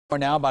More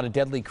now about a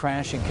deadly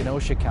crash in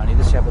Kenosha County.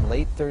 This happened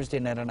late Thursday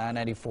night on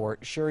I-94.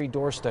 Sherry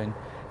Dorstein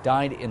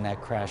died in that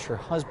crash. Her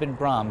husband,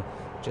 Bram,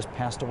 just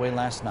passed away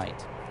last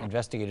night.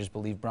 Investigators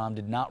believe Bram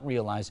did not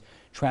realize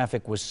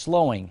traffic was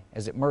slowing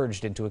as it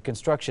merged into a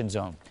construction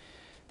zone.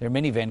 Their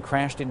minivan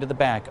crashed into the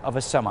back of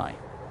a semi.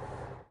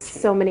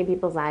 So many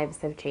people's lives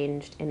have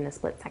changed in a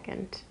split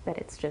second that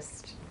it's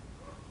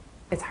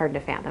hard to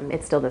fathom.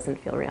 It still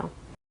doesn't feel real.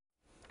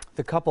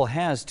 The couple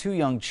has two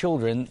young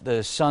children,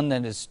 the son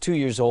that is 2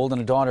 years old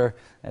and a daughter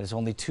that is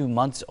only 2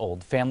 months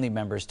old. Family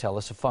members tell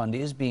us a fund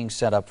is being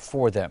set up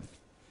for them.